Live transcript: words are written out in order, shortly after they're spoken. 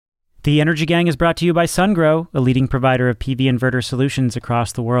The Energy Gang is brought to you by SunGrow, a leading provider of PV inverter solutions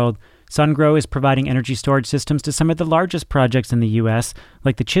across the world. SunGrow is providing energy storage systems to some of the largest projects in the U.S.,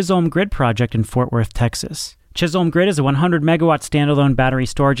 like the Chisholm Grid project in Fort Worth, Texas. Chisholm Grid is a 100-megawatt standalone battery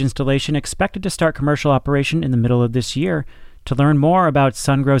storage installation expected to start commercial operation in the middle of this year. To learn more about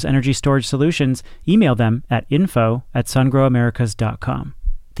SunGrow's energy storage solutions, email them at info@sungrowamericas.com.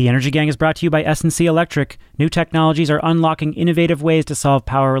 The Energy Gang is brought to you by S&C Electric. New technologies are unlocking innovative ways to solve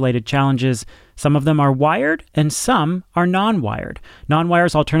power-related challenges. Some of them are wired, and some are non-wired.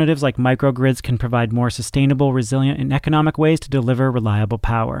 Non-wires alternatives like microgrids can provide more sustainable, resilient, and economic ways to deliver reliable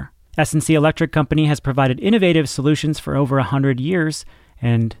power. S&C Electric Company has provided innovative solutions for over 100 years,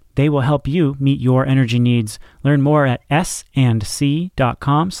 and they will help you meet your energy needs. Learn more at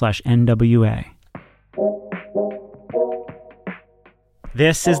sandc.com/NWA.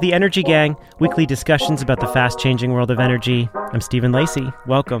 This is the Energy Gang, weekly discussions about the fast-changing world of energy. I'm Stephen Lacey.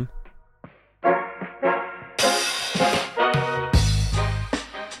 Welcome.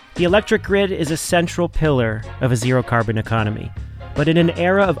 The electric grid is a central pillar of a zero-carbon economy. But in an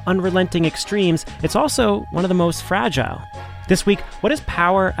era of unrelenting extremes, it's also one of the most fragile. This week, what does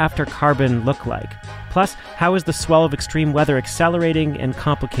power after carbon look like? Plus, how is the swell of extreme weather accelerating and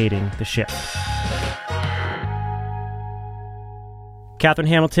complicating the shift? Catherine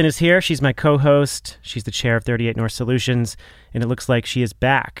Hamilton is here. She's my co-host. She's the chair of 38 North Solutions, and it looks like she is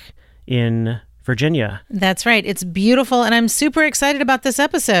back in Virginia. That's right. It's beautiful, and I'm super excited about this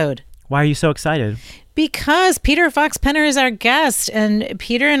episode. Why are you so excited? Because Peter Fox Penner is our guest, and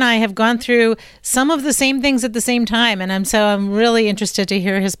Peter and I have gone through some of the same things at the same time, and I'm really interested to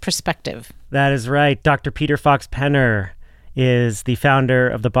hear his perspective. That is right. Dr. Peter Fox Penner is the founder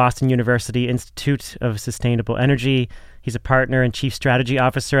of the Boston University Institute of Sustainable Energy. He's a partner and chief strategy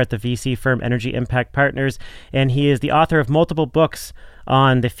officer at the VC firm Energy Impact Partners, and he is the author of multiple books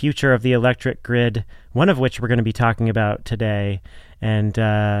on the future of the electric grid, one of which we're going to be talking about today. And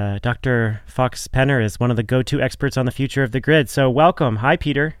Dr. Fox Penner is one of the go-to experts on the future of the grid. So welcome. Hi,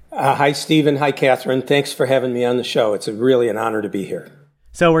 Peter. Hi, Stephen. Hi, Catherine. Thanks for having me on the show. It's really an honor to be here.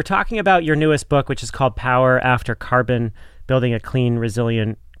 So we're talking about your newest book, which is called Power After Carbon, Building a Clean,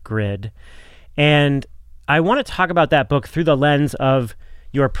 Resilient Grid. And I want to talk about that book through the lens of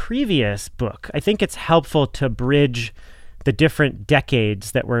your previous book. I think it's helpful to bridge the different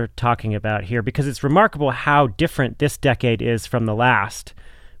decades that we're talking about here, because it's remarkable how different this decade is from the last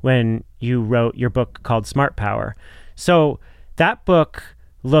when you wrote your book called Smart Power. So that book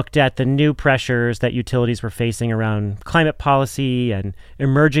looked at the new pressures that utilities were facing around climate policy and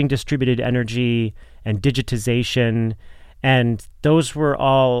emerging distributed energy and digitization. And those were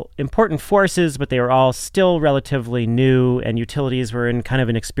all important forces, but they were all still relatively new, and utilities were in kind of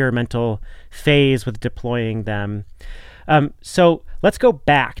an experimental phase with deploying them. So let's go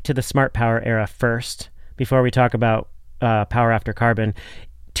back to the Smart Power era first, before we talk about power after carbon.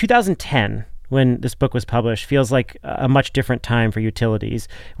 2010, when this book was published, feels like a much different time for utilities.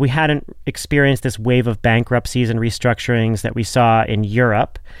 We hadn't experienced this wave of bankruptcies and restructurings that we saw in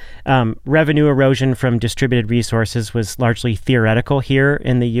Europe. Revenue erosion from distributed resources was largely theoretical here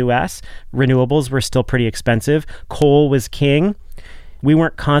in the U.S. Renewables were still pretty expensive. Coal was king. We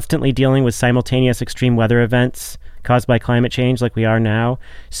weren't constantly dealing with simultaneous extreme weather events caused by climate change like we are now.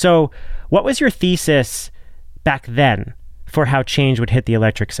 So what was your thesis back then for how change would hit the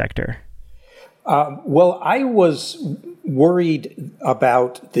electric sector? Well, I was worried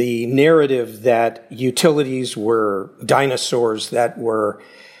about the narrative that utilities were dinosaurs that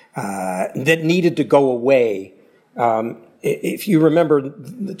needed to go away. If you remember,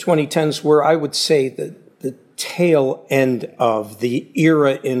 the 2010s were, I would say, the tail end of the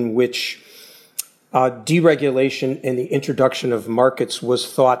era in which deregulation and the introduction of markets was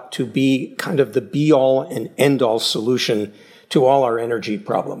thought to be kind of the be-all and end-all solution to all our energy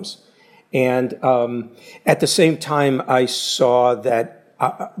problems. And at the same time, I saw that,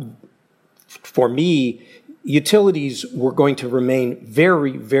 for me, utilities were going to remain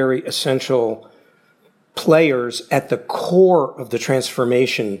very, very essential players at the core of the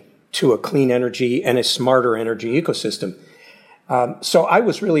transformation to a clean energy and a smarter energy ecosystem. So I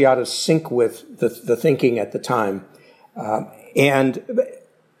was really out of sync with the thinking at the time. And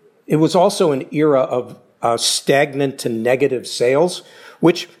it was also an era of stagnant to negative sales,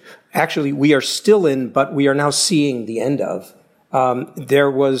 which actually we are still in, but we are now seeing the end of.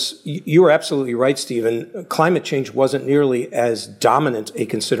 You were absolutely right, Stephen. Climate change wasn't nearly as dominant a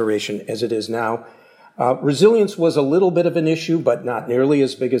consideration as it is now. Resilience was a little bit of an issue, but not nearly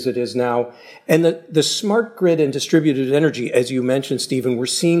as big as it is now. And the smart grid and distributed energy, as you mentioned, Stephen, were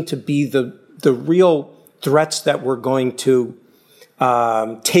seen to be the real threats that were going to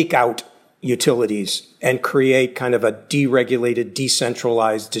take out utilities and create kind of a deregulated,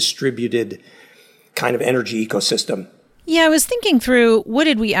 decentralized, distributed kind of energy ecosystem. Yeah, I was thinking through what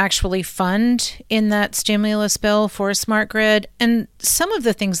did we actually fund in that stimulus bill for smart grid? And some of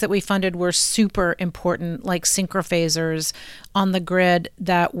the things that we funded were super important, like synchrophasers on the grid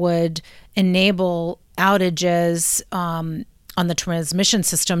that would enable outages on the transmission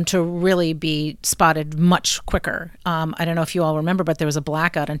system to really be spotted much quicker. I don't know if you all remember, but there was a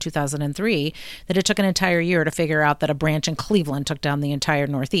blackout in 2003 that it took an entire year to figure out that a branch in Cleveland took down the entire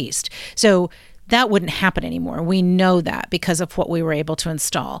Northeast. So that wouldn't happen anymore. We know that because of what we were able to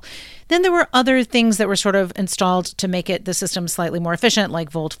install. Then there were other things that were sort of installed to make the system slightly more efficient, like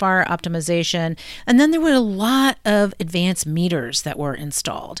volt-var optimization. And then there were a lot of advanced meters that were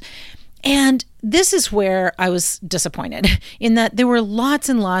installed. And this is where I was disappointed in that there were lots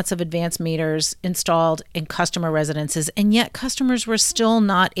and lots of advanced meters installed in customer residences, and yet customers were still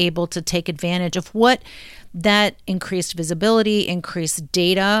not able to take advantage of what that increased visibility, increased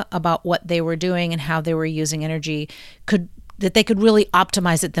data about what they were doing and how they were using energy that they could really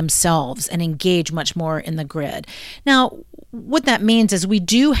optimize it themselves and engage much more in the grid. Now, what that means is we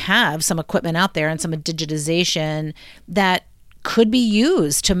do have some equipment out there and some digitization that could be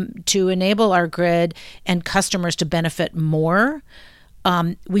used to enable our grid and customers to benefit more.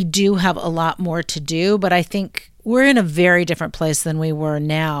 We do have a lot more to do, but I think we're in a very different place than we were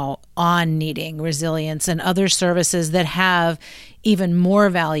now on needing resilience and other services that have even more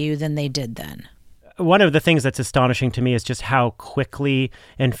value than they did then. One of the things that's astonishing to me is just how quickly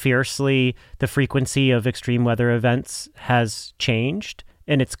and fiercely the frequency of extreme weather events has changed.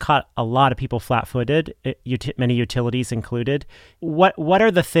 And it's caught a lot of people flat-footed, many utilities included. What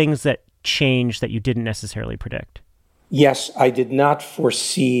are the things that changed that you didn't necessarily predict? Yes, I did not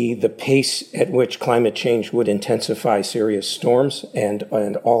foresee the pace at which climate change would intensify serious storms and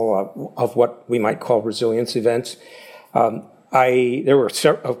all of what we might call resilience events. There were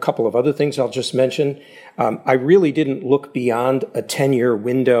a couple of other things I'll just mention. I really didn't look beyond a 10-year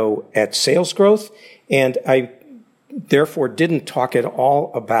window at sales growth, and I therefore didn't talk at all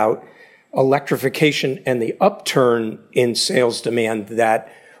about electrification and the upturn in sales demand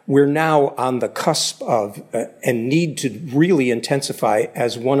that we're now on the cusp of and need to really intensify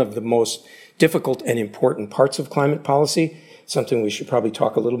as one of the most difficult and important parts of climate policy, something we should probably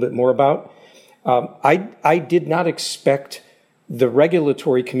talk a little bit more about. I did not expect the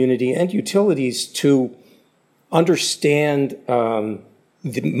regulatory community and utilities to understand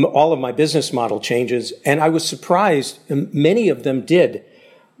all of my business model changes, and I was surprised, many of them did,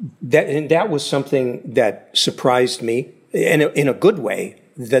 and that was something that surprised me in a good way,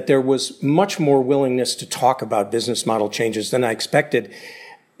 that there was much more willingness to talk about business model changes than I expected.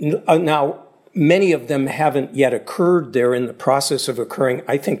 Now, many of them haven't yet occurred. They're in the process of occurring.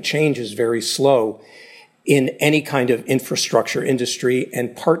 I think change is very slow in any kind of infrastructure industry,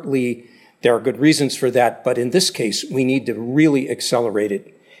 and partly there are good reasons for that, but in this case, we need to really accelerate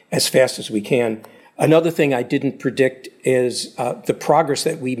it as fast as we can. Another thing I didn't predict is the progress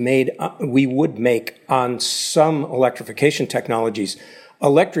that we would make on some electrification technologies.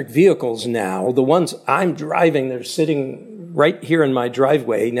 Electric vehicles now, the ones I'm driving, they're sitting right here in my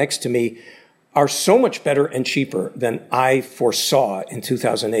driveway next to me, are so much better and cheaper than I foresaw in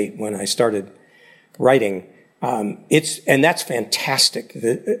 2008 when I started writing. And that's fantastic.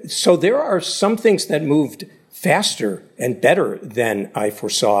 So there are some things that moved faster and better than I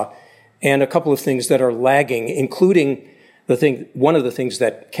foresaw, and a couple of things that are lagging, including one of the things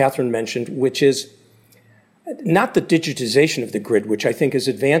that Catherine mentioned, which is not the digitization of the grid, which I think is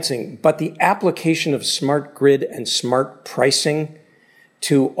advancing, but the application of smart grid and smart pricing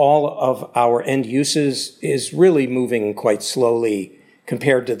to all of our end uses is really moving quite slowly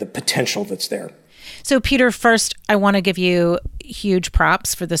compared to the potential that's there. So, Peter, first, I want to give you huge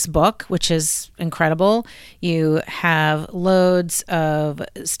props for this book, which is incredible. You have loads of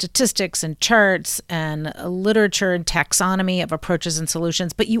statistics and charts and literature and taxonomy of approaches and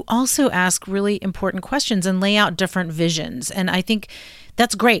solutions, but you also ask really important questions and lay out different visions. And I think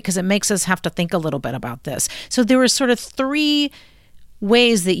that's great because it makes us have to think a little bit about this. So there were sort of three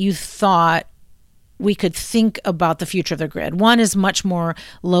ways that you thought we could think about the future of the grid. One is much more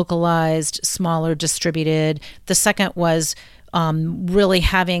localized, smaller, distributed. The second was really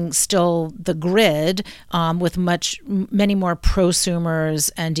having still the grid with many more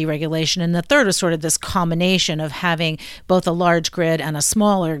prosumers and deregulation. And the third is sort of this combination of having both a large grid and a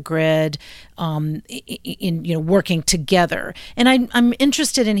smaller grid in working together. And I'm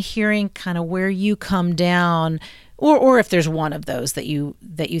interested in hearing kind of where you come down, or if there's one of those that you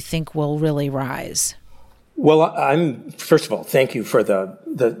think will really rise. Well, first of all, thank you for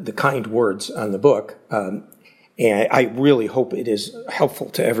the kind words on the book. And I really hope it is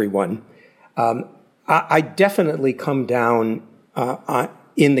helpful to everyone. I definitely come down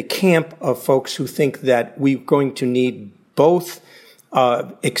in the camp of folks who think that we're going to need both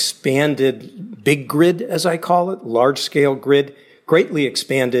expanded big grid, as I call it, large-scale grid, greatly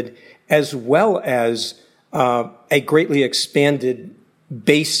expanded, as well as a greatly expanded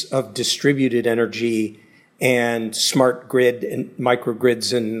base of distributed energy and smart grid and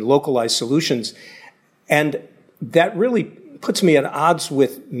microgrids and localized solutions. And that really puts me at odds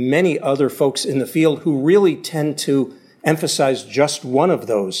with many other folks in the field who really tend to emphasize just one of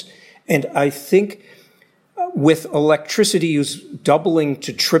those. And I think with electricity use doubling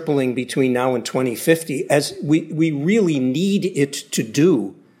to tripling between now and 2050, as we really need it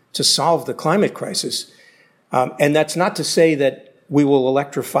to solve the climate crisis. And that's not to say that we will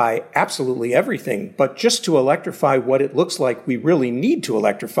electrify absolutely everything, but just to electrify what it looks like we really need to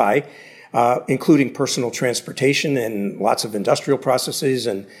electrify, including personal transportation and lots of industrial processes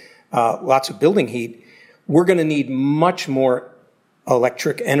and lots of building heat, we're going to need much more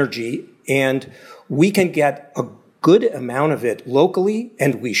electric energy, and we can get a good amount of it locally,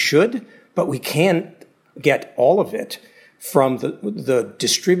 and we should, but we can't get all of it from the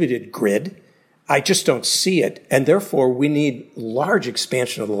distributed grid. I just don't see it, and therefore we need large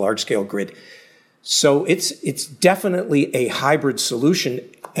expansion of the large-scale grid. So it's definitely a hybrid solution,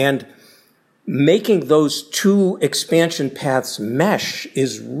 and making those two expansion paths mesh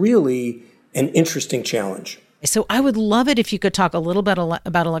is really an interesting challenge. So I would love it if you could talk a little bit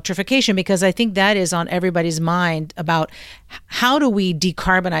about electrification, because I think that is on everybody's mind about how do we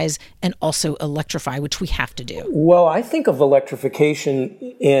decarbonize and also electrify, which we have to do. Well, I think of electrification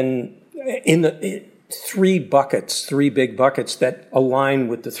in three big buckets that align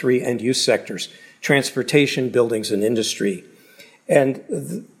with the three end-use sectors: transportation, buildings, and industry.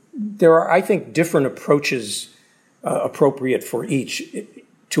 And there are, I think, different approaches appropriate for each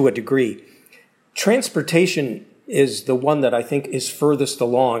to a degree. Transportation is the one that I think is furthest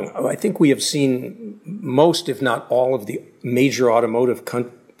along. I think we have seen most, if not all, of the major automotive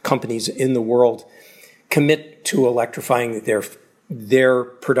companies in the world commit to electrifying their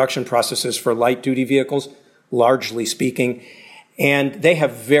production processes for light-duty vehicles, largely speaking. And they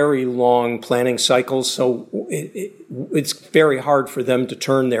have very long planning cycles, so it's very hard for them to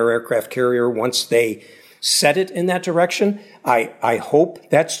turn their aircraft carrier once they set it in that direction. I hope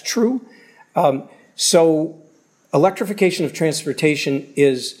that's true. So electrification of transportation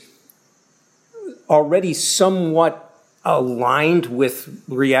is already somewhat aligned with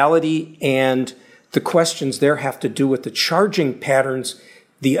reality, and the questions there have to do with the charging patterns,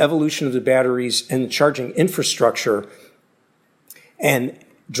 the evolution of the batteries, and the charging infrastructure, and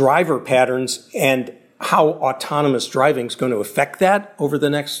driver patterns, and how autonomous driving is going to affect that over the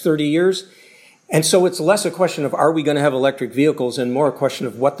next 30 years. And so it's less a question of are we going to have electric vehicles and more a question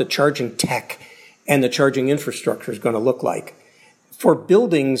of what the charging tech and the charging infrastructure is going to look like. For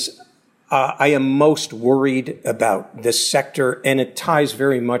buildings, I am most worried about this sector, and it ties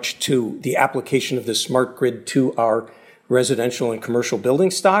very much to the application of the smart grid to our residential and commercial building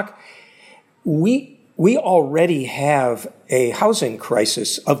stock. We already have a housing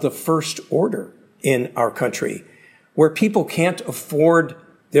crisis of the first order in our country, where people can't afford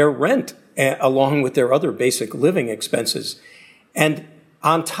their rent along with their other basic living expenses. And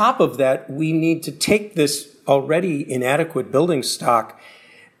on top of that, we need to take this already inadequate building stock,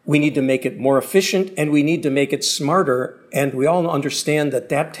 we need to make it more efficient, and we need to make it smarter. And we all understand that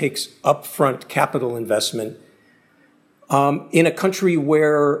that takes upfront capital investment. In a country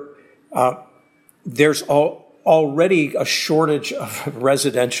where there's already a shortage of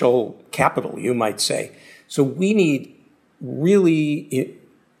residential capital, you might say. So we need really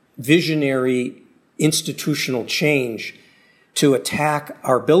visionary institutional change to attack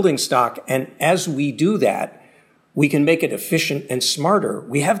our building stock. And as we do that, we can make it efficient and smarter.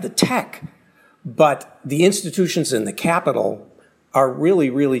 We have the tech, but the institutions and the capital are really,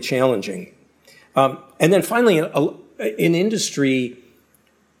 really challenging. And then finally, in industry,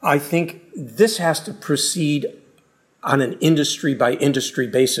 I think this has to proceed on an industry by industry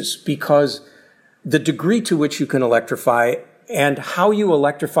basis, because the degree to which you can electrify and how you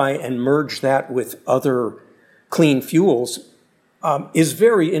electrify and merge that with other clean fuels is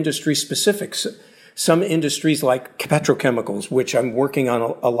very industry specific. Some industries like petrochemicals, which I'm working on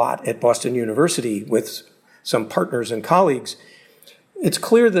a lot at Boston University with some partners and colleagues, it's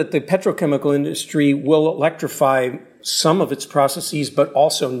clear that the petrochemical industry will electrify some of its processes, but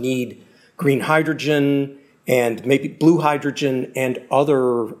also need green hydrogen and maybe blue hydrogen and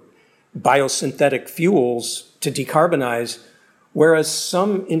other biosynthetic fuels to decarbonize, whereas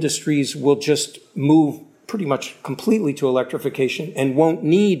some industries will just move pretty much completely to electrification and won't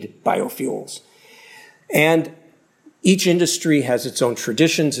need biofuels. And each industry has its own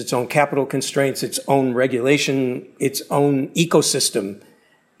traditions, its own capital constraints, its own regulation, its own ecosystem.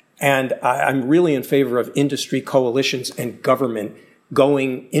 And I'm really in favor of industry coalitions and government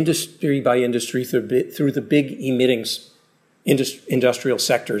going industry by industry through the big emitting industrial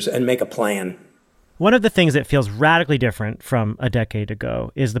sectors and make a plan. One of the things that feels radically different from a decade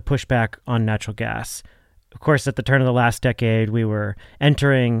ago is the pushback on natural gas. Of course, at the turn of the last decade, we were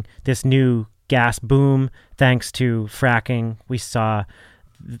entering this new gas boom thanks to fracking. We saw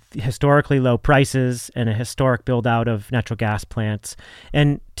historically low prices and a historic build out of natural gas plants.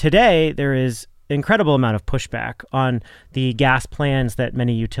 And today there is an incredible amount of pushback on the gas plans that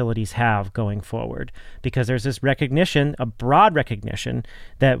many utilities have going forward, because there's this recognition, a broad recognition,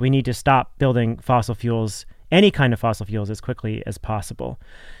 that we need to stop building fossil fuels, any kind of fossil fuels, as quickly as possible.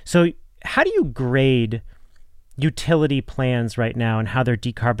 So how do you grade utility plans right now and how they're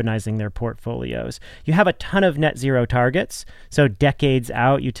decarbonizing their portfolios? You have a ton of net zero targets. So decades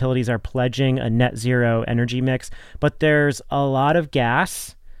out, utilities are pledging a net zero energy mix, but there's a lot of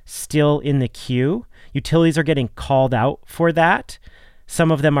gas still in the queue. Utilities are getting called out for that.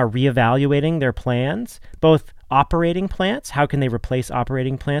 Some of them are reevaluating their plans, both operating plants. How can they replace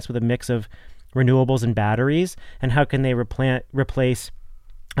operating plants with a mix of renewables and batteries? And how can they replace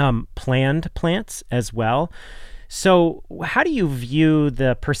planned plants as well? So how do you view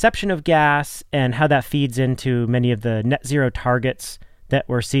the perception of gas and how that feeds into many of the net zero targets that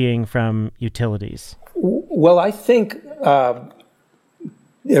we're seeing from utilities? Well, I think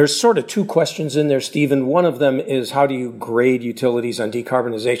there's sort of two questions in there, Stephen. One of them is, how do you grade utilities on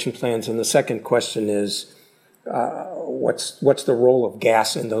decarbonization plans? And the second question is, what's the role of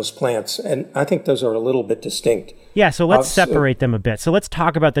gas in those plants? And I think those are a little bit distinct. Yeah, so let's separate them a bit. So let's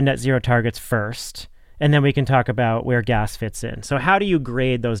talk about the net zero targets first, and then we can talk about where gas fits in. So how do you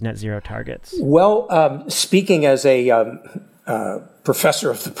grade those net zero targets? Well, speaking as a professor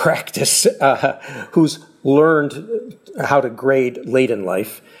of the practice who's learned how to grade late in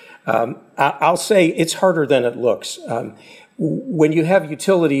life, I'll say it's harder than it looks. When you have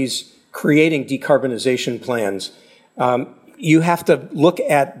utilities creating decarbonization plans, you have to look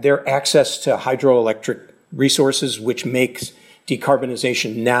at their access to hydroelectric resources, which makes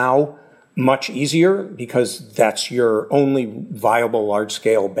decarbonization now much easier because that's your only viable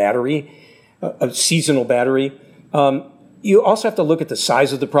large-scale battery, a seasonal battery. You also have to look at the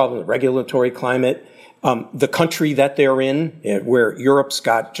size of the problem, the regulatory climate, the country that they're in, where Europe's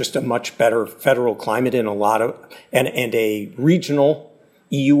got just a much better federal climate in a lot of, and a regional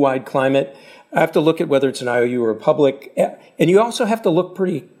EU-wide climate. I have to look at whether it's an IOU republic. And you also have to look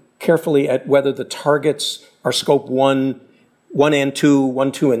pretty carefully at whether the targets are scope 1 and 2,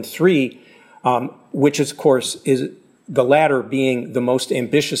 1, 2, and 3, which of course is the latter being the most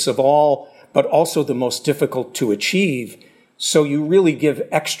ambitious of all, but also the most difficult to achieve. So you really give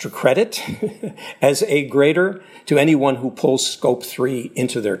extra credit as a grader to anyone who pulls scope 3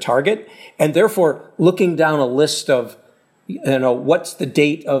 into their target. And therefore, looking down a list of, what's the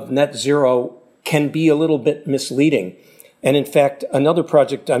date of net zero can be a little bit misleading. And in fact, another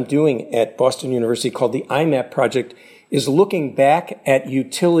project I'm doing at Boston University called the IMAP project is looking back at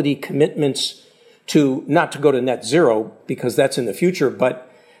utility commitments to, not to go to net zero because that's in the future,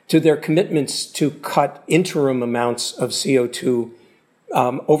 but to their commitments to cut interim amounts of CO2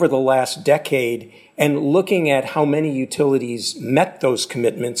 over the last decade, and looking at how many utilities met those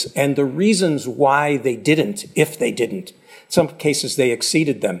commitments and the reasons why they didn't, if they didn't. In some cases, they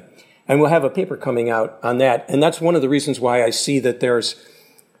exceeded them. And we'll have a paper coming out on that. And that's one of the reasons why I see that there's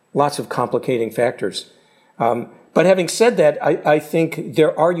lots of complicating factors. But having said that, I think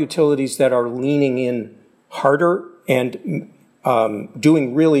there are utilities that are leaning in harder and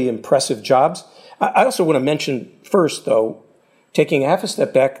doing really impressive jobs. I also want to mention first, though, taking half a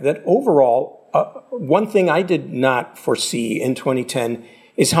step back, that overall, one thing I did not foresee in 2010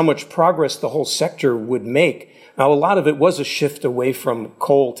 is how much progress the whole sector would make. Now, a lot of it was a shift away from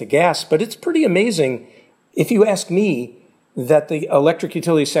coal to gas, but it's pretty amazing, if you ask me, that the electric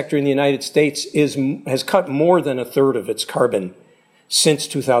utility sector in the United States has cut more than a third of its carbon since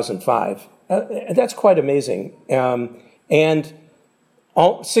 2005. That's quite amazing. And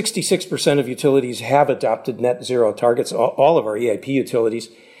 66% of utilities have adopted net zero targets, all of our EIP utilities.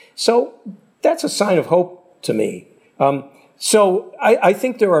 So that's a sign of hope to me. So I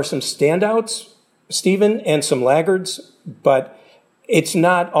think there are some standouts, Stephen, and some laggards, but it's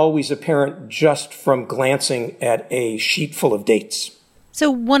not always apparent just from glancing at a sheet full of dates. So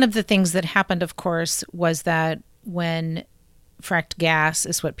one of the things that happened, of course, was that when fracked gas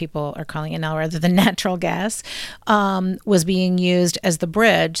is what people are calling it now rather than natural gas, was being used as the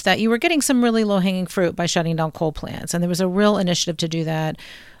bridge, that you were getting some really low-hanging fruit by shutting down coal plants. And there was a real initiative to do that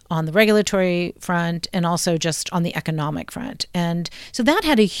on the regulatory front and also just on the economic front. And so that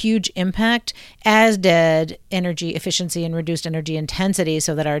had a huge impact, as did energy efficiency and reduced energy intensity,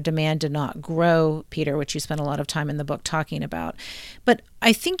 so that our demand did not grow, Peter, which you spent a lot of time in the book talking about. But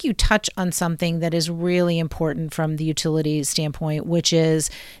I think you touch on something that is really important from the utility standpoint, which is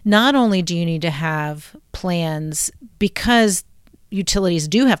not only do you need to have plans because utilities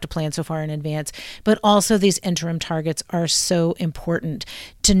do have to plan so far in advance, but also these interim targets are so important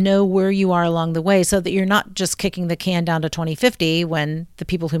to know where you are along the way so that you're not just kicking the can down to 2050 when the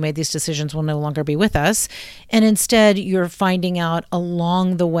people who made these decisions will no longer be with us. And instead, you're finding out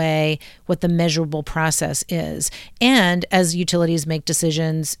along the way what the measurable process is. And as utilities make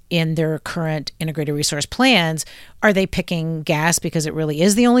decisions in their current integrated resource plans, are they picking gas because it really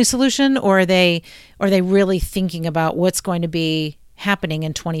is the only solution, or are they really thinking about what's going to be happening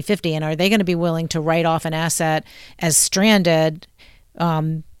in 2050, and are they going to be willing to write off an asset as stranded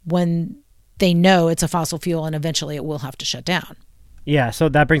when they know it's a fossil fuel and eventually it will have to shut down? Yeah, so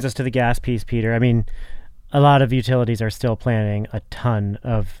that brings us to the gas piece, Peter. I mean, a lot of utilities are still planning a ton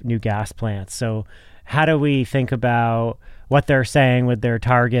of new gas plants. So how do we think about what they're saying with their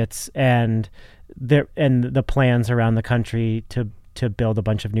targets and the plans around the country to build a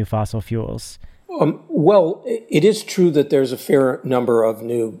bunch of new fossil fuels? Well, it is true that there's a fair number of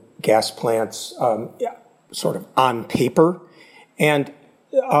new gas plants sort of on paper. And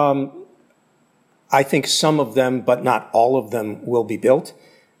I think some of them, but not all of them, will be built.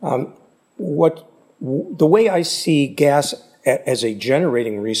 The way I see gas as a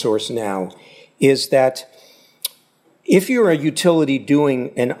generating resource now is that if you're a utility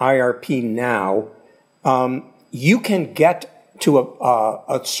doing an IRP now, you can get to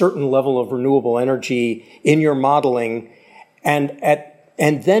a certain level of renewable energy in your modeling, and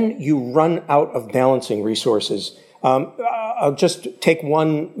then you run out of balancing resources. I'll just take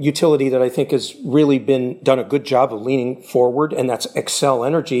one utility that I think has really done a good job of leaning forward, and that's Xcel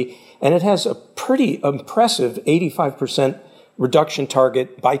Energy, and it has a pretty impressive 85% reduction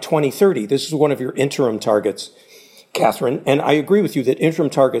target by 2030. This is one of your interim targets, Catherine, and I agree with you that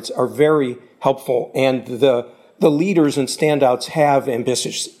interim targets are very helpful, and the leaders and standouts have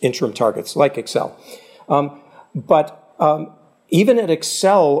ambitious interim targets like Xcel. But even at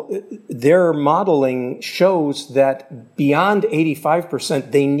Xcel, their modeling shows that beyond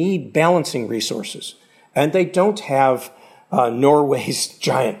 85%, they need balancing resources. And they don't have Norway's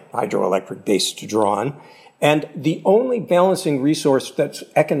giant hydroelectric base to draw on. And the only balancing resource that's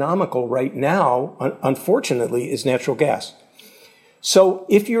economical right now, unfortunately, is natural gas. So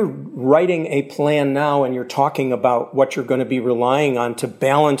if you're writing a plan now and you're talking about what you're going to be relying on to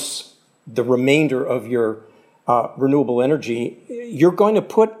balance the remainder of your renewable energy, you're going to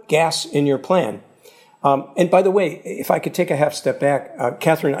put gas in your plan. And by the way, if I could take a half step back,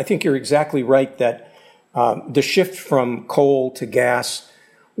 Catherine, I think you're exactly right that the shift from coal to gas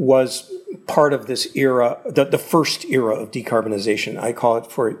was part of this era, the first era of decarbonization, I call it,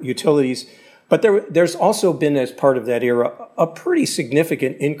 for utilities. But there's also been, as part of that era, a pretty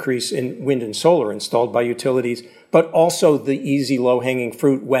significant increase in wind and solar installed by utilities, but also the easy, low-hanging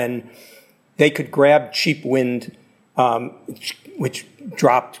fruit when they could grab cheap wind, which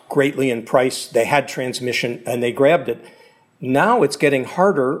dropped greatly in price. They had transmission, and they grabbed it. Now it's getting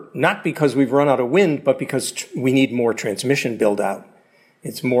harder, not because we've run out of wind, but because we need more transmission build-out.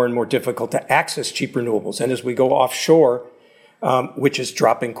 It's more and more difficult to access cheap renewables. And as we go offshore, which is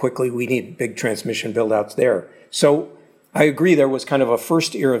dropping quickly, we need big transmission build-outs there. So I agree there was kind of a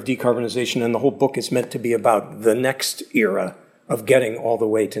first era of decarbonization, and the whole book is meant to be about the next era of getting all the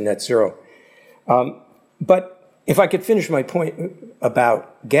way to net zero. But if I could finish my point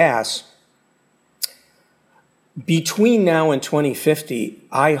about gas, between now and 2050,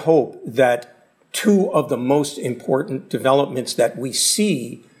 I hope that two of the most important developments that we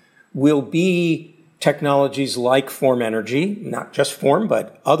see will be technologies like Form Energy, not just Form,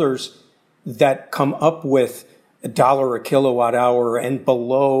 but others that come up with $1 a kilowatt hour and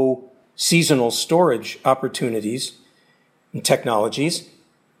below seasonal storage opportunities and technologies,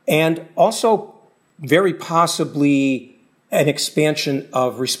 and also very possibly an expansion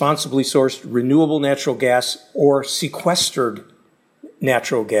of responsibly sourced renewable natural gas or sequestered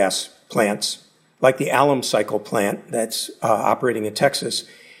natural gas plants, like the Alum Cycle plant that's operating in Texas.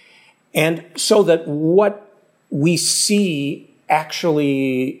 And so that what we see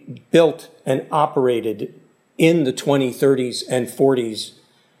actually built and operated in the 2030s and 40s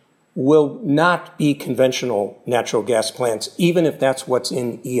will not be conventional natural gas plants, even if that's what's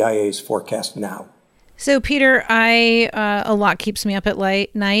in EIA's forecast now. So, Peter, a lot keeps me up at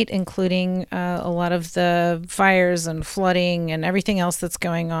night, including a lot of the fires and flooding and everything else that's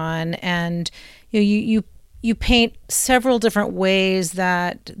going on. And you paint several different ways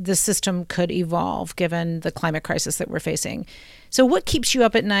that the system could evolve given the climate crisis that we're facing. So, what keeps you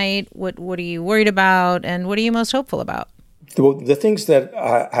up at night? What are you worried about, and what are you most hopeful about? The things that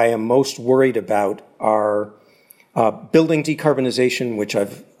I am most worried about are building decarbonization, which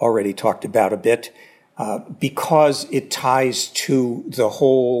I've already talked about a bit, because it ties to the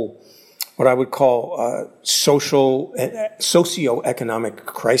whole, what I would call socioeconomic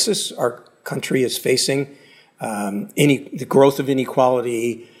crisis our country is facing, the growth of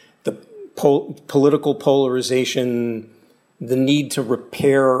inequality, the political polarization, the need to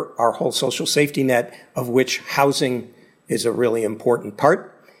repair our whole social safety net, of which housing is a really important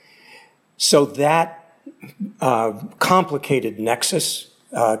part. So that complicated nexus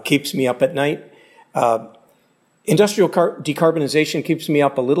keeps me up at night. Industrial decarbonization keeps me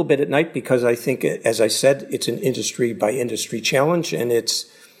up a little bit at night because I think, as I said, it's an industry by industry challenge, and it's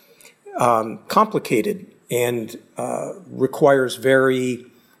complicated and requires very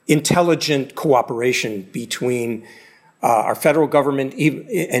intelligent cooperation between our federal government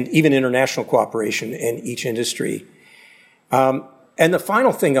and even international cooperation in each industry. And the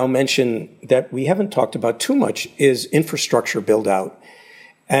final thing I'll mention that we haven't talked about too much is infrastructure build-out.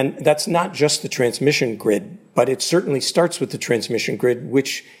 And that's not just the transmission grid, but it certainly starts with the transmission grid,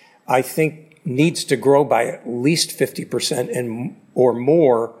 which I think needs to grow by at least 50% or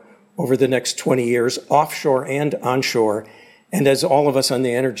more over the next 20 years, offshore and onshore. And as all of us on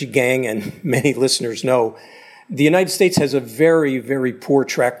the Energy Gang and many listeners know, the United States has a very, very poor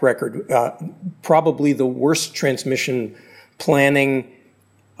track record, probably the worst transmission planning,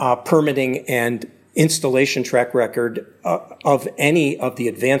 permitting, and installation track record of any of the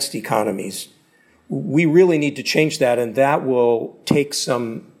advanced economies. We really need to change that, and that will take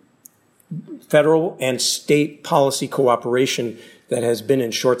some federal and state policy cooperation that has been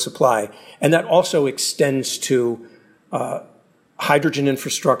in short supply. And that also extends to hydrogen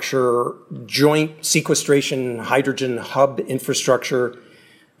infrastructure, joint sequestration, hydrogen hub infrastructure,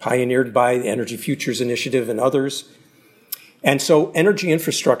 pioneered by the Energy Futures Initiative and others. And so energy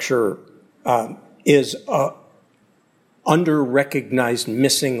infrastructure is a under-recognized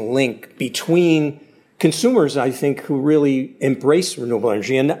missing link between consumers, I think, who really embrace renewable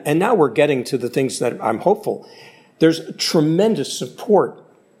energy. And now we're getting to the things that I'm hopeful. There's tremendous support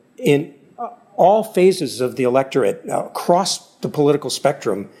in all phases of the electorate across the political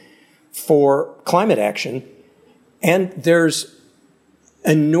spectrum for climate action. And there's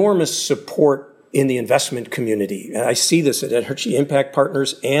enormous support in the investment community. And I see this at Energy Impact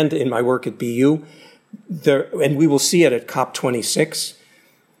Partners and in my work at BU. And we will see it at COP26.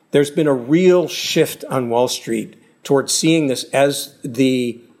 There's been a real shift on Wall Street towards seeing this as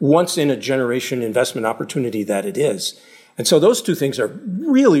the once-in-a-generation investment opportunity that it is. And so those two things are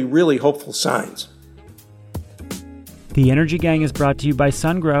really, really hopeful signs. The Energy Gang is brought to you by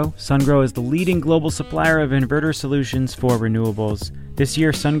SunGrow. SunGrow is the leading global supplier of inverter solutions for renewables. This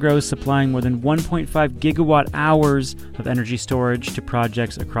year, SunGrow is supplying more than 1.5 gigawatt hours of energy storage to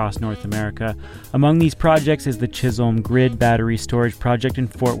projects across North America. Among these projects is the Chisholm Grid battery storage project in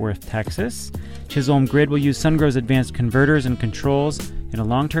Fort Worth, Texas. Chisholm Grid will use SunGrow's advanced converters and controls in a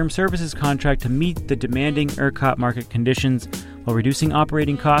long-term services contract to meet the demanding ERCOT market conditions while reducing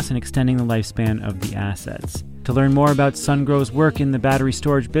operating costs and extending the lifespan of the assets. To learn more about SunGrow's work in the battery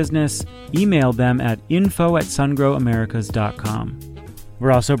storage business, email them at info@sungrowamericas.com.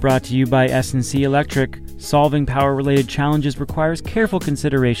 We're also brought to you by S&C Electric. Solving power-related challenges requires careful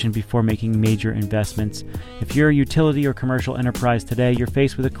consideration before making major investments. If you're a utility or commercial enterprise today, you're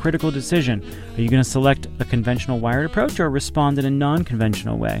faced with a critical decision. Are you going to select a conventional wired approach or respond in a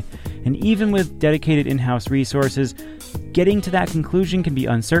non-conventional way? And even with dedicated in-house resources, getting to that conclusion can be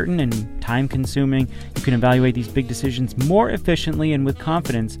uncertain and time-consuming. You can evaluate these big decisions more efficiently and with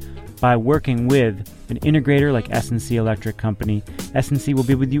confidence by working with an integrator like S&C Electric Company. S&C will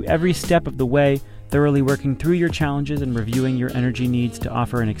be with you every step of the way, thoroughly working through your challenges and reviewing your energy needs to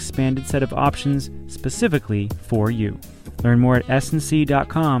offer an expanded set of options specifically for you. Learn more at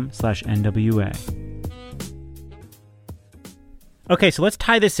snc.com/NWA. Okay, so let's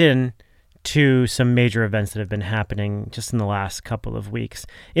tie this in to some major events that have been happening just in the last couple of weeks.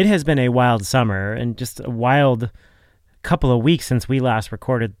 It has been a wild summer and just a wild couple of weeks since we last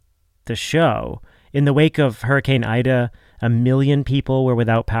recorded the show. In the wake of Hurricane Ida, 1 million people were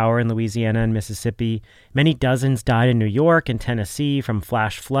without power in Louisiana and Mississippi. Many dozens died in New York and Tennessee from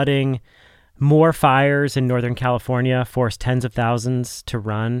flash flooding. More fires in Northern California forced tens of thousands to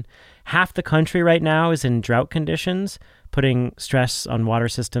run. Half the country right now is in drought conditions, putting stress on water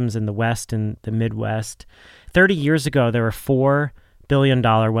systems in the West and the Midwest. 30 years ago, there were $4 billion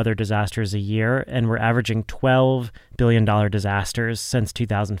weather disasters a year, and we're averaging $12 billion disasters since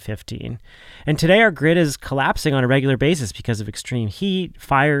 2015. And today our grid is collapsing on a regular basis because of extreme heat,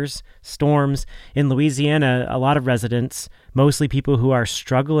 fires, storms. In Louisiana, a lot of residents, mostly people who are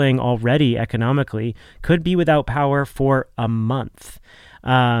struggling already economically, could be without power for a month.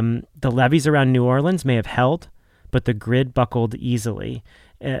 The levees around New Orleans may have held, but the grid buckled easily.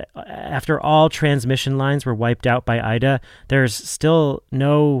 After all transmission lines were wiped out by Ida, there's still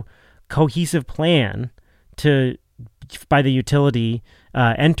no cohesive plan by the utility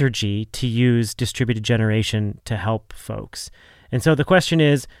Entergy to use distributed generation to help folks. And so the question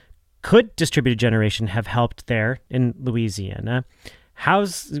is, could distributed generation have helped there in Louisiana?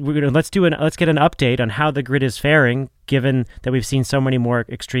 Let's get an update on how the grid is faring, given that we've seen so many more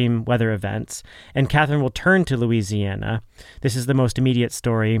extreme weather events. And Catherine will turn to Louisiana. This is the most immediate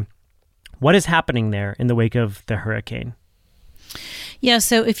story. What is happening there in the wake of the hurricane? Yeah,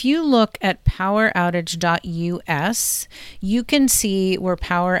 so if you look at poweroutage.us, you can see where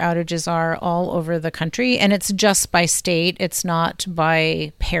power outages are all over the country, and it's just by state. It's not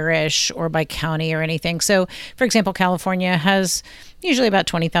by parish or by county or anything. So, for example, California has usually about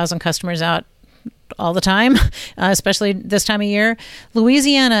 20,000 customers out all the time, especially this time of year.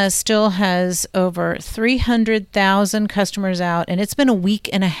 Louisiana still has over 300,000 customers out, and it's been a week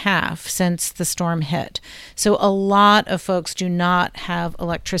and a half since the storm hit. So a lot of folks do not have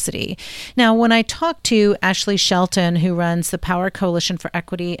electricity. Now, when I talked to Ashley Shelton, who runs the Power Coalition for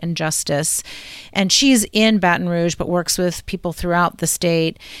Equity and Justice, and she's in Baton Rouge but works with people throughout the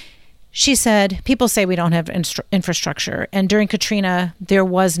state, she said, people say we don't have infrastructure. And during Katrina, there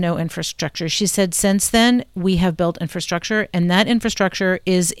was no infrastructure. She said, since then, we have built infrastructure, and that infrastructure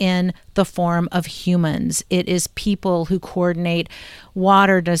is in the form of humans. It is people who coordinate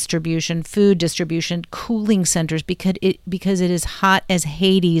water distribution, food distribution, cooling centers, because it is hot as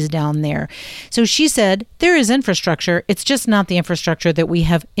Hades down there. So she said, there is infrastructure. It's just not the infrastructure that we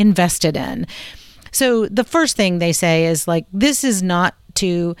have invested in. So the first thing they say is, like, this is not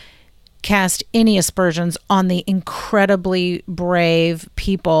to cast any aspersions on the incredibly brave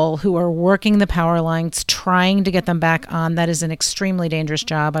people who are working the power lines, trying to get them back on. That is an extremely dangerous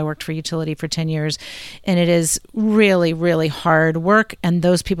job. I worked for utility for 10 years, and it is really, really hard work, and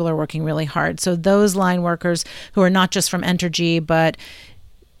those people are working really hard. So those line workers who are not just from Entergy, but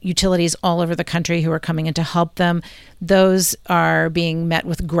utilities all over the country who are coming in to help them, those are being met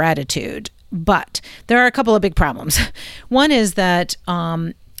with gratitude. But there are a couple of big problems. One is that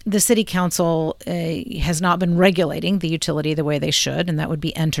the city council has not been regulating the utility the way they should, and that would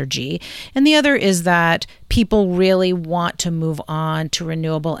be Entergy. And the other is that people really want to move on to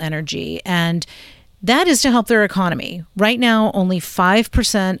renewable energy, and that is to help their economy. Right now, only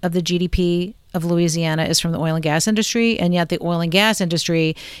 5% of the GDP of Louisiana is from the oil and gas industry, and yet the oil and gas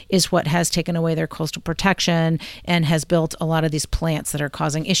industry is what has taken away their coastal protection and has built a lot of these plants that are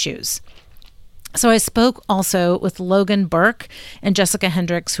causing issues. So I spoke also with Logan Burke and Jessica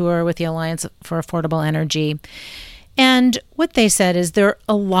Hendricks, who are with the Alliance for Affordable Energy. And what they said is there are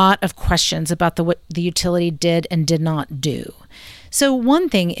a lot of questions about what the utility did and did not do. So one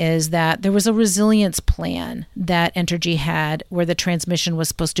thing is that there was a resilience plan that Entergy had where the transmission was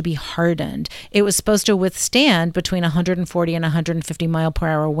supposed to be hardened. It was supposed to withstand between 140 and 150 mile per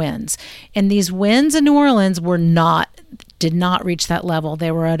hour winds. And these winds in New Orleans did not reach that level.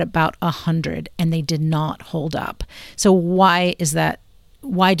 They were at about 100, and they did not hold up. So why is that?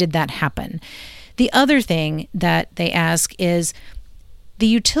 Why did that happen? The other thing that they ask is the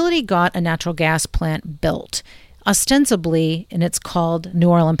utility got a natural gas plant built. Ostensibly, and it's called New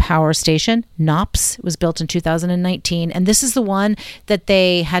Orleans Power Station, NOPS. It was built in 2019, and this is the one that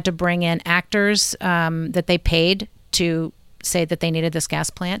they had to bring in actors that they paid to say that they needed this gas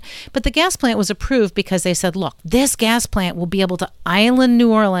plant. But the gas plant was approved because they said, look, this gas plant will be able to island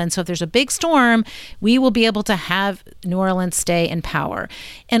New Orleans. So if there's a big storm, we will be able to have New Orleans stay in power.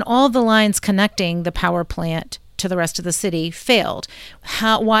 And all the lines connecting the power plant to the rest of the city failed.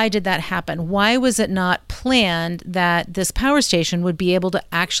 Why did that happen? Why was it not planned that this power station would be able to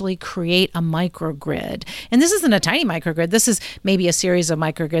actually create a microgrid? And this isn't a tiny microgrid. This is maybe a series of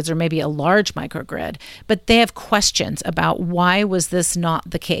microgrids or maybe a large microgrid. But they have questions about why was this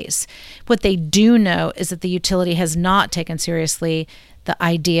not the case. What they do know is that the utility has not taken seriously the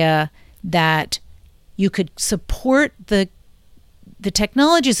idea that you could support the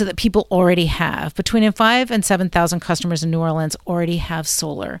technologies that people already have. Between 5,000 and 7,000 customers in New Orleans already have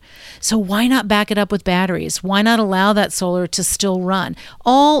solar. So why not back it up with batteries? Why not allow that solar to still run?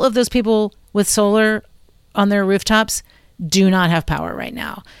 All of those people with solar on their rooftops do not have power right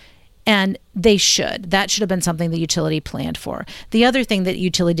now. And they should. That should have been something the utility planned for. The other thing that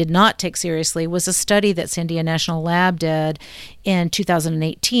utility did not take seriously was a study that Sandia National Lab did in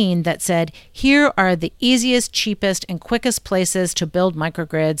 2018 that said, here are the easiest, cheapest, and quickest places to build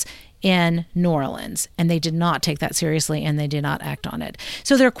microgrids in New Orleans. And they did not take that seriously, and they did not act on it.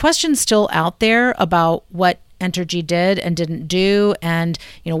 So there are questions still out there about what Entergy did and didn't do, and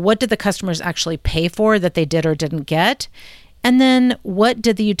what did the customers actually pay for that they did or didn't get. And then what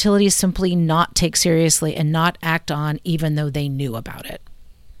did the utilities simply not take seriously and not act on, even though they knew about it?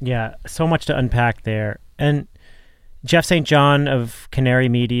 Yeah, so much to unpack there. And Jeff St. John of Canary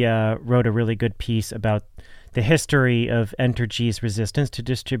Media wrote a really good piece about the history of Entergy's resistance to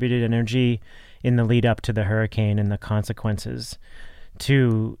distributed energy in the lead up to the hurricane and the consequences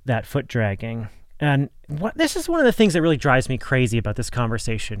to that foot dragging. And this is one of the things that really drives me crazy about this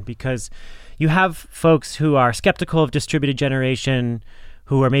conversation, because you have folks who are skeptical of distributed generation,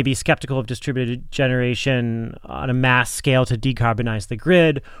 who are maybe skeptical of distributed generation on a mass scale to decarbonize the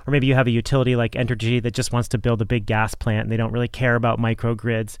grid, or maybe you have a utility like Entergy that just wants to build a big gas plant and they don't really care about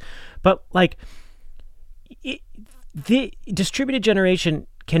microgrids. But the distributed generation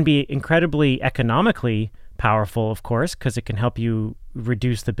can be incredibly economically powerful, of course, because it can help you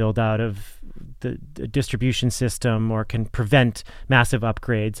reduce the build out of the distribution system or can prevent massive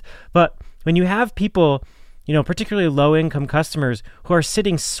upgrades. But when you have people, particularly low-income customers who are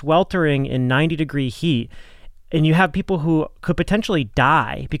sitting sweltering in 90-degree heat, and you have people who could potentially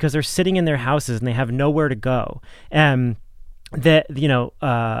die because they're sitting in their houses and they have nowhere to go, and they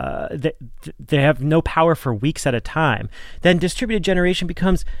have no power for weeks at a time, then distributed generation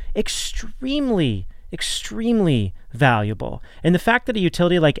becomes extremely valuable. And the fact that a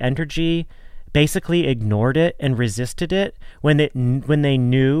utility like Entergy basically ignored it and resisted it when they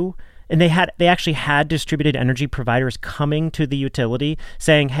knew, and they actually had distributed energy providers coming to the utility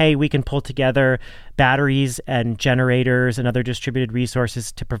saying, hey, we can pull together batteries and generators and other distributed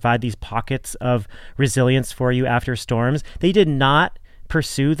resources to provide these pockets of resilience for you after storms. They did not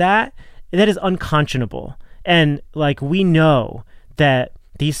pursue that. That is unconscionable. And we know that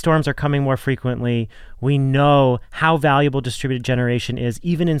these storms are coming more frequently. We know how valuable distributed generation is,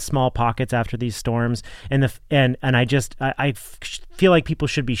 even in small pockets after these storms. And I feel like people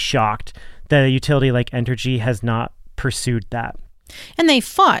should be shocked that a utility like Entergy has not pursued that. And they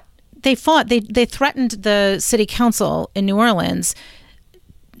fought. They threatened the city council in New Orleans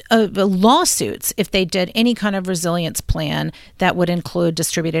lawsuits if they did any kind of resilience plan that would include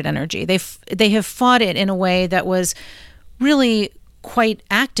distributed energy. They have fought it in a way that was really quite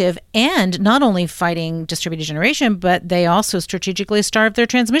active, and not only fighting distributed generation, but they also strategically starved their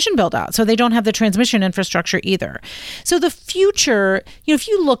transmission build out. So they don't have the transmission infrastructure either. So the future, if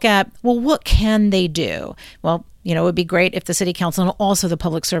you look at, what can they do? Well, it would be great if the city council and also the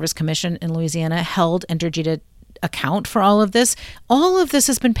Public Service Commission in Louisiana held Entergy to account for all of this. All of this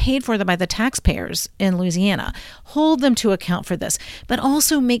has been paid for by the taxpayers in Louisiana. Hold them to account for this, but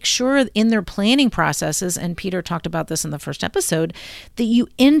also make sure in their planning processes, and Peter talked about this in the first episode, that you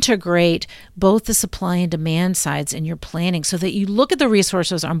integrate both the supply and demand sides in your planning so that you look at the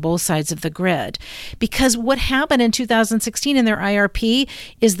resources on both sides of the grid. Because what happened in 2016 in their IRP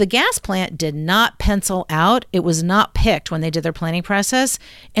is the gas plant did not pencil out. It was not picked when they did their planning process,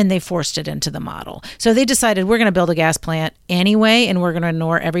 and they forced it into the model. So they decided, we're going to build a gas plant anyway, and we're going to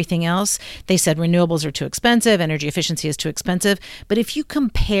ignore everything else. They said renewables are too expensive, energy efficiency is too expensive. But if you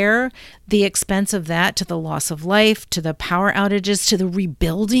compare the expense of that to the loss of life, to the power outages, to the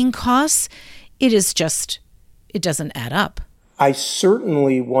rebuilding costs, it doesn't add up. I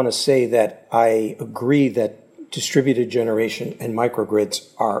certainly want to say that I agree that distributed generation and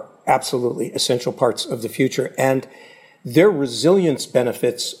microgrids are absolutely essential parts of the future, and their resilience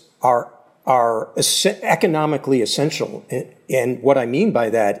benefits are economically essential. And what I mean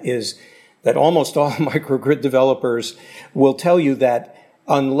by that is that almost all microgrid developers will tell you that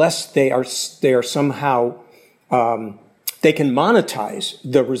unless they are somehow, they can monetize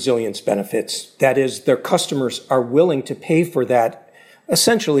the resilience benefits, that is, their customers are willing to pay for that,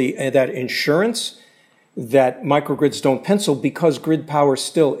 essentially that insurance that microgrids don't pencil, because grid power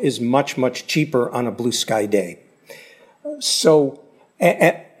still is much, much cheaper on a blue sky day. So,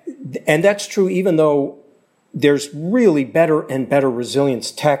 and that's true even though there's really better and better resilience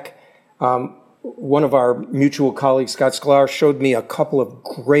tech. One of our mutual colleagues, Scott Sklar, showed me a couple of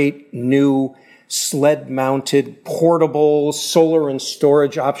great new sled-mounted, portable solar and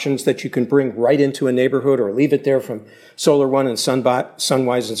storage options that you can bring right into a neighborhood or leave it there from SolarOne and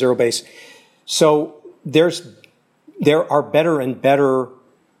Sunwise and Zero Base. So there are better and better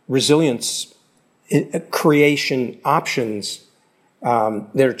resilience creation options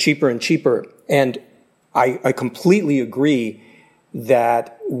that are cheaper and cheaper. And I completely agree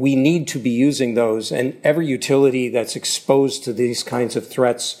that we need to be using those, and every utility that's exposed to these kinds of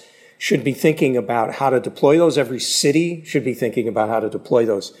threats should be thinking about how to deploy those. Every city should be thinking about how to deploy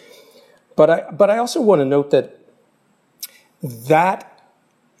those. But I also want to note that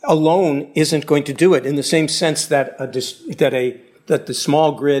alone isn't going to do it, in the same sense that that the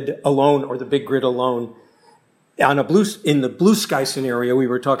small grid alone or the big grid alone in the blue sky scenario we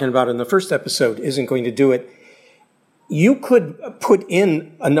were talking about in the first episode isn't going to do it. You could put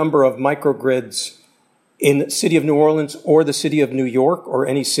in a number of microgrids in the city of New Orleans or the city of New York or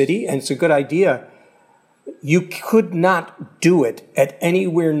any city, and it's a good idea. You could not do it at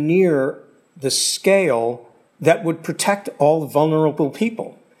anywhere near the scale that would protect all vulnerable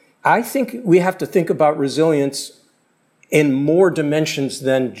people. I think we have to think about resilience in more dimensions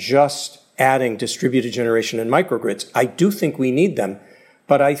than just adding distributed generation and microgrids. I do think we need them,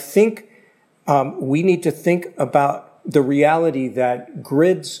 but I think we need to think about the reality that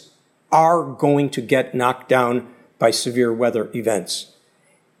grids are going to get knocked down by severe weather events.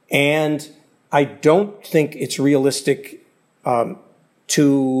 And I don't think it's realistic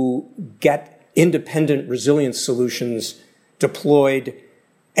to get independent resilience solutions deployed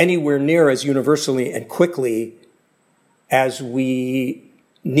anywhere near as universally and quickly as we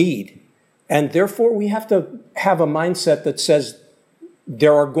need. And therefore, we have to have a mindset that says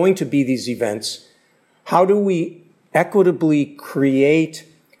there are going to be these events. How do we equitably create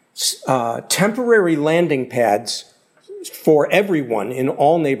temporary landing pads for everyone in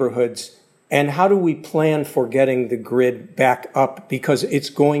all neighborhoods? And how do we plan for getting the grid back up? Because it's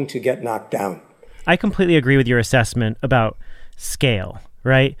going to get knocked down. I completely agree with your assessment about scale,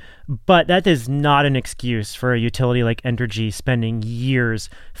 right? But that is not an excuse for a utility like Entergy spending years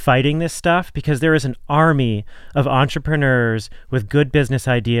fighting this stuff, because there is an army of entrepreneurs with good business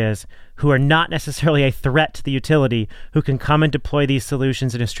ideas who are not necessarily a threat to the utility, who can come and deploy these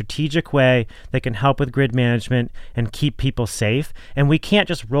solutions in a strategic way that can help with grid management and keep people safe. And we can't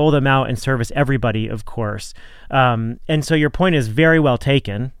just roll them out and service everybody, of course. And so your point is very well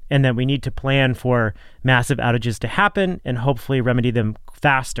taken, and that we need to plan for massive outages to happen and hopefully remedy them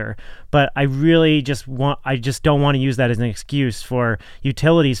faster. But I just don't want to use that as an excuse for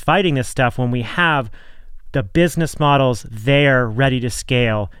utilities fighting this stuff when we have the business models there ready to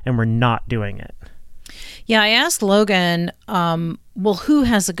scale and we're not doing it. Yeah, I asked Logan, well, who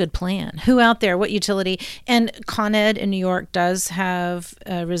has a good plan? Who out there? What utility? And Con Ed in New York does have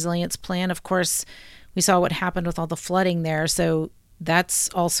a resilience plan. Of course, we saw what happened with all the flooding there. So that's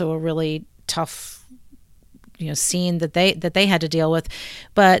also a really tough scene that they had to deal with.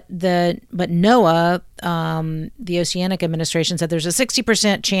 But NOAA, the Oceanic Administration, said there's a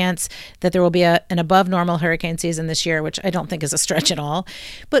 60% chance that there will be an above normal hurricane season this year, which I don't think is a stretch at all.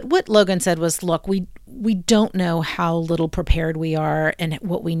 But what Logan said was, look, we don't know how little prepared we are and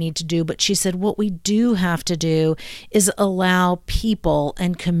what we need to do. But she said what we do have to do is allow people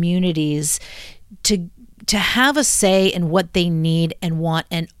and communities to have a say in what they need and want,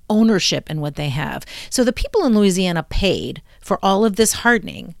 and ownership in what they have. So the people in Louisiana paid for all of this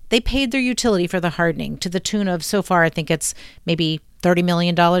hardening. They paid their utility for the hardening to the tune of, so far, I think it's maybe $30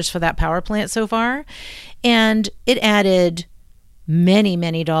 million for that power plant so far. And it added many,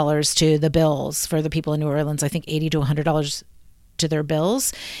 many dollars to the bills for the people in New Orleans, I think $80 to $100 to their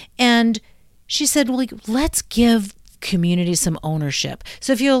bills. And she said, well, let's give community some ownership.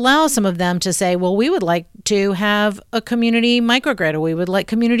 So if you allow some of them to say, well, we would like to have a community microgrid, or we would like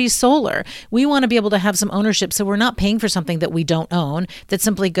community solar. We want to be able to have some ownership, so we're not paying for something that we don't own, that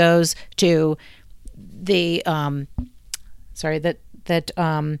simply goes to the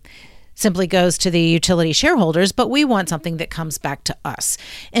simply goes to the utility shareholders, but we want something that comes back to us.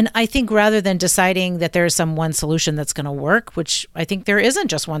 And I think rather than deciding that there's some one solution that's going to work, which I think there isn't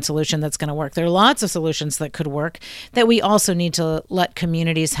just one solution that's going to work, there are lots of solutions that could work, that we also need to let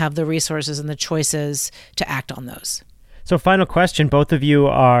communities have the resources and the choices to act on those. So final question, both of you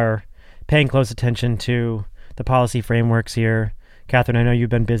are paying close attention to the policy frameworks here. Catherine, I know you've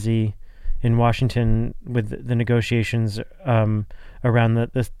been busy in Washington with the negotiations around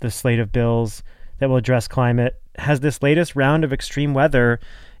the slate of bills that will address climate. Has this latest round of extreme weather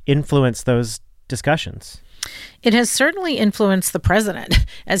influenced those discussions? It has certainly influenced the president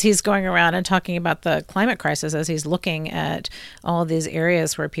as he's going around and talking about the climate crisis, as he's looking at all of these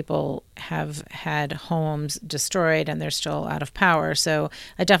areas where people have had homes destroyed and they're still out of power. So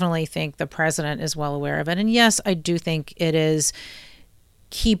I definitely think the president is well aware of it. And yes, I do think it is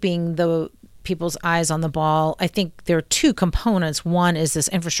keeping the people's eyes on the ball. I think there are two components. One is this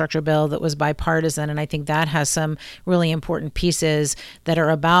infrastructure bill that was bipartisan, and I think that has some really important pieces that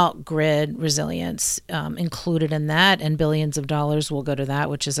are about grid resilience included in that, and billions of dollars will go to that,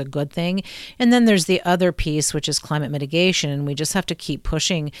 which is a good thing. And then there's the other piece, which is climate mitigation, and we just have to keep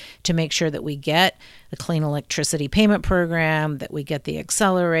pushing to make sure that we get the clean electricity payment program, that we get the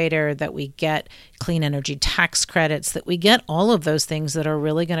accelerator, that we get clean energy tax credits, that we get all of those things that are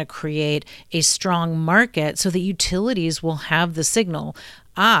really going to create a strong market so that utilities will have the signal,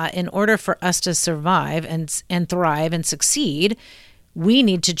 in order for us to survive and thrive and succeed, we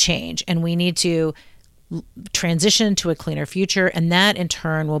need to change and we need to transition to a cleaner future, and that in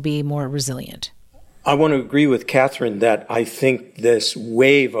turn will be more resilient. I want to agree with Catherine that I think this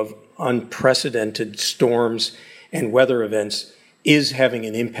wave of unprecedented storms and weather events is having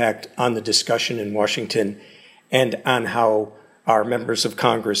an impact on the discussion in Washington and on how our members of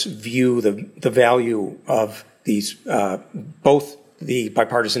Congress view the value of these, both the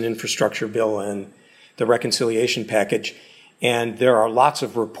bipartisan infrastructure bill and the reconciliation package. And there are lots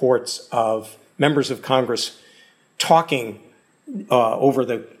of reports of members of Congress talking over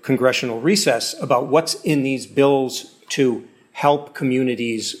the congressional recess about what's in these bills to help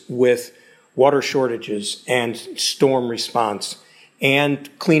communities with water shortages and storm response and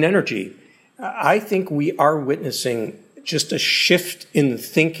clean energy. I think we are witnessing just a shift in the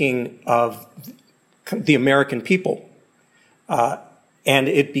thinking of the American people. And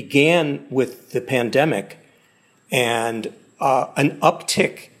it began with the pandemic and an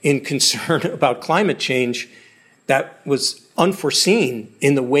uptick in concern about climate change that was unforeseen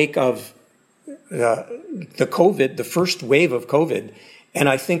in the wake of the first wave of COVID. And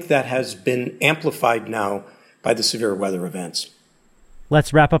I think that has been amplified now by the severe weather events.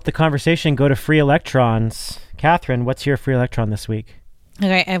 Let's wrap up the conversation. Go to free electrons. Catherine, what's your free electron this week?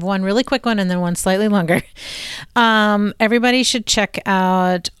 Okay, I have one really quick one and then one slightly longer. Everybody should check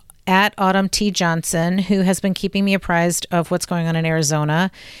out at Autumn T. Johnson, who has been keeping me apprised of what's going on in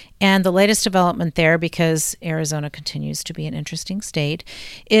Arizona. And the latest development there, because Arizona continues to be an interesting state,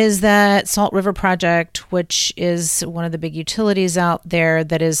 is that Salt River Project, which is one of the big utilities out there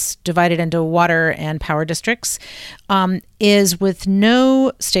that is divided into water and power districts, is with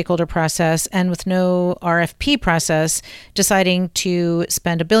no stakeholder process and with no RFP process, deciding to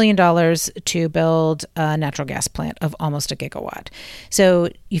spend $1 billion to build a natural gas plant of almost 1 gigawatt. So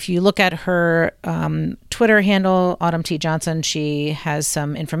if you look at her Twitter handle, Autumn T. Johnson, she has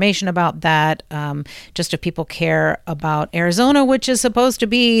some information about that, just if people care about Arizona, which is supposed to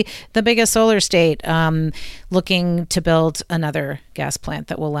be the biggest solar state, looking to build another gas plant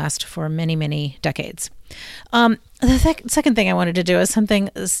that will last for many, many decades. The second thing I wanted to do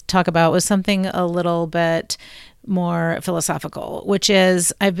was talk about something a little bit more philosophical, which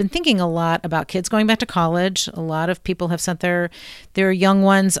is I've been thinking a lot about kids going back to college. A lot of people have sent their young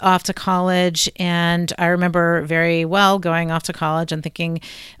ones off to college, and I remember very well going off to college and thinking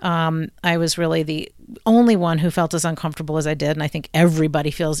I was really the only one who felt as uncomfortable as I did, and I think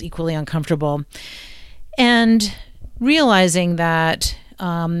everybody feels equally uncomfortable. And realizing that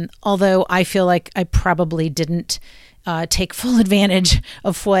although I feel like I probably didn't take full advantage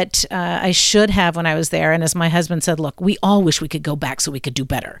of what I should have when I was there. And as my husband said, look, we all wish we could go back so we could do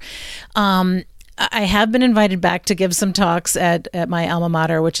better. I have been invited back to give some talks at my alma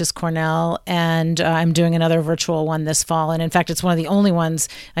mater, which is Cornell, and I'm doing another virtual one this fall. And in fact, it's one of the only ones,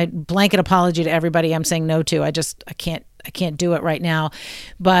 I blanket apology to everybody I'm saying no to. I can't do it right now,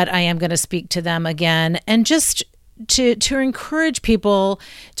 but I am going to speak to them again and just to encourage people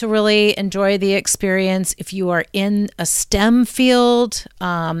to really enjoy the experience. If you are in a STEM field,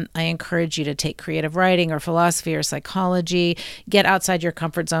 I encourage you to take creative writing or philosophy or psychology. Get outside your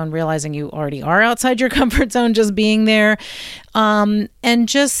comfort zone, realizing you already are outside your comfort zone just being there. And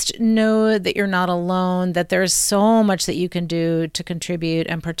just know that you're not alone, that there's so much that you can do to contribute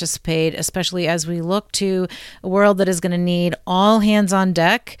and participate, especially as we look to a world that is going to need all hands on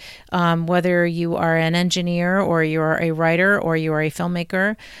deck, whether you are an engineer or you are a writer or you are a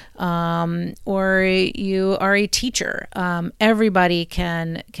filmmaker or you are a teacher. Everybody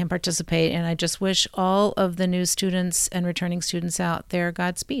can participate, and I just wish all of the new students and returning students out there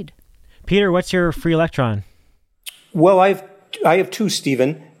Godspeed. Peter, what's your free electron? Well, I have two,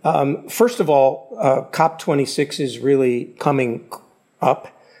 Stephen. First of all, COP26 is really coming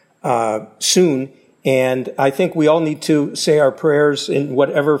up soon, And I think we all need to say our prayers in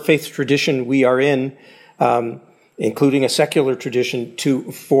whatever faith tradition we are in, including a secular tradition,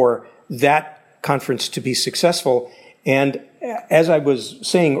 for that conference to be successful. And as I was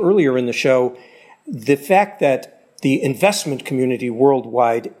saying earlier in the show, the fact that the investment community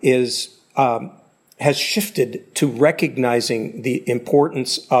worldwide has shifted to recognizing the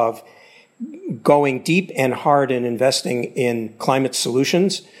importance of going deep and hard in investing in climate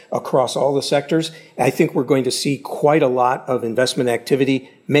solutions across all the sectors. I think we're going to see quite a lot of investment activity,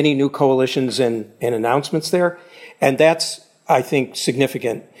 many new coalitions and announcements there. And that's, I think,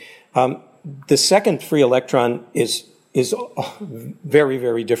 significant. The second free electron is very,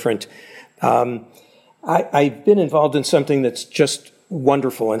 very different. I've been involved in something that's just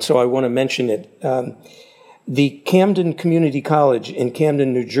wonderful, and so I want to mention it. The Camden Community College in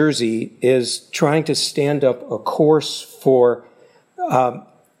Camden, New Jersey, is trying to stand up a course for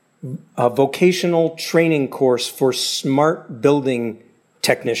a vocational training course for smart building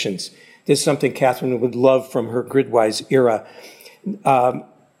technicians. This is something Catherine would love from her Gridwise era.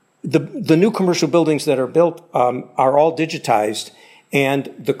 The new commercial buildings that are built are all digitized,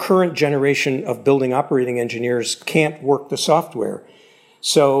 and the current generation of building operating engineers can't work the software.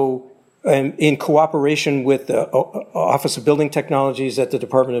 So in cooperation with the Office of Building Technologies at the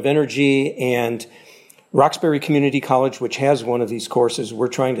Department of Energy and Roxbury Community College, which has one of these courses, we're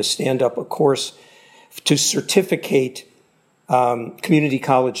trying to stand up a course to certificate community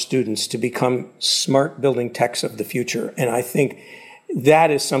college students to become smart building techs of the future. And I think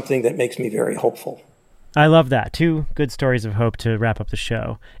that is something that makes me very hopeful. I love that. Two good stories of hope to wrap up the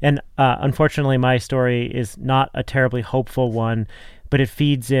show. And unfortunately, my story is not a terribly hopeful one, but it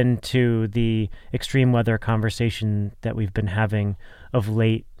feeds into the extreme weather conversation that we've been having of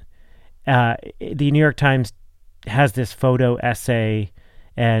late. The New York Times has this photo essay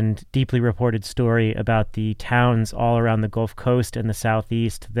and deeply reported story about the towns all around the Gulf Coast and the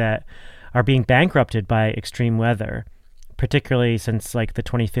Southeast that are being bankrupted by extreme weather, particularly since like the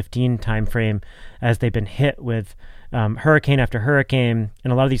 2015 timeframe, as they've been hit with hurricane after hurricane.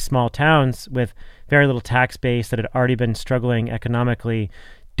 And a lot of these small towns with very little tax base that had already been struggling economically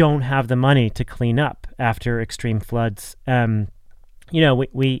don't have the money to clean up after extreme floods.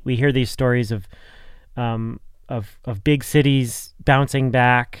 We hear these stories of big cities bouncing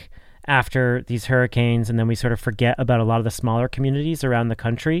back after these hurricanes, and then we sort of forget about a lot of the smaller communities around the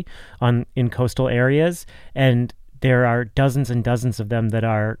country in coastal areas. And there are dozens and dozens of them that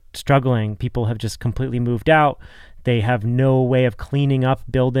are struggling. People have just completely moved out. They have no way of cleaning up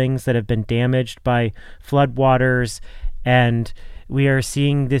buildings that have been damaged by floodwaters. And we are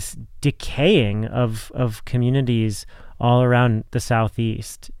seeing this decaying of communities all around the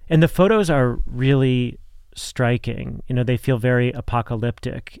Southeast. And the photos are really striking. They feel very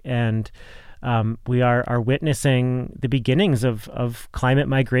apocalyptic. And we are witnessing the beginnings of climate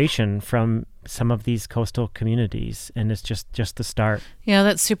migration from some of these coastal communities, and it's just the start. Yeah,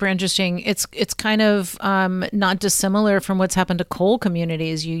 that's super interesting. It's kind of not dissimilar from what's happened to coal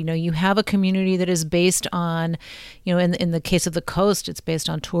communities. You have a community that is based on, in the case of the coast, it's based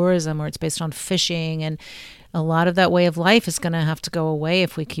on tourism or it's based on fishing, and a lot of that way of life is going to have to go away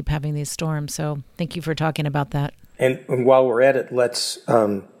if we keep having these storms. So thank you for talking about that. And while we're at it, let's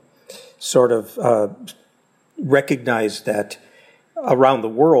recognize that around the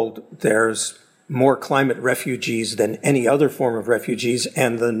world, there's more climate refugees than any other form of refugees,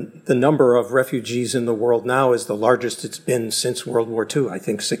 and the number of refugees in the world now is the largest it's been since World War II, I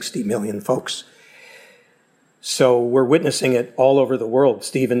think 60 million folks. So we're witnessing it all over the world,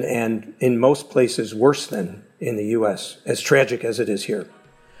 Stephen, and in most places worse than in the U.S., as tragic as it is here.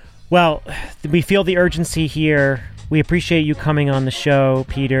 Well, we feel the urgency here. We appreciate you coming on the show,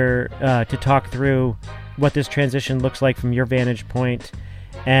 Peter, to talk through what this transition looks like from your vantage point.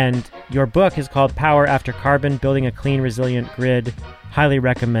 And your book is called Power After Carbon, Building a Clean, Resilient Grid. Highly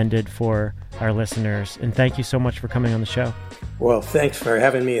recommended for our listeners. And thank you so much for coming on the show. Well, thanks for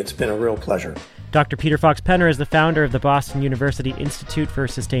having me. It's been a real pleasure. Dr. Peter Fox Penner is the founder of the Boston University Institute for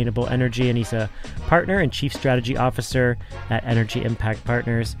Sustainable Energy, and he's a partner and chief strategy officer at Energy Impact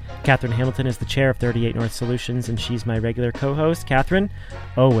Partners. Catherine Hamilton is the chair of 38 North Solutions, and she's my regular co-host. Catherine,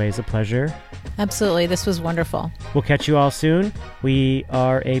 always a pleasure. Absolutely. This was wonderful. We'll catch you all soon. We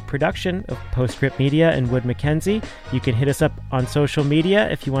are a production of Postscript Media and Wood Mackenzie. You can hit us up on social media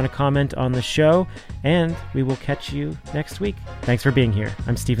if you want to comment on the show, and we will catch you next week. Thanks for being here.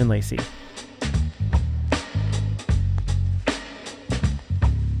 I'm Stephen Lacey.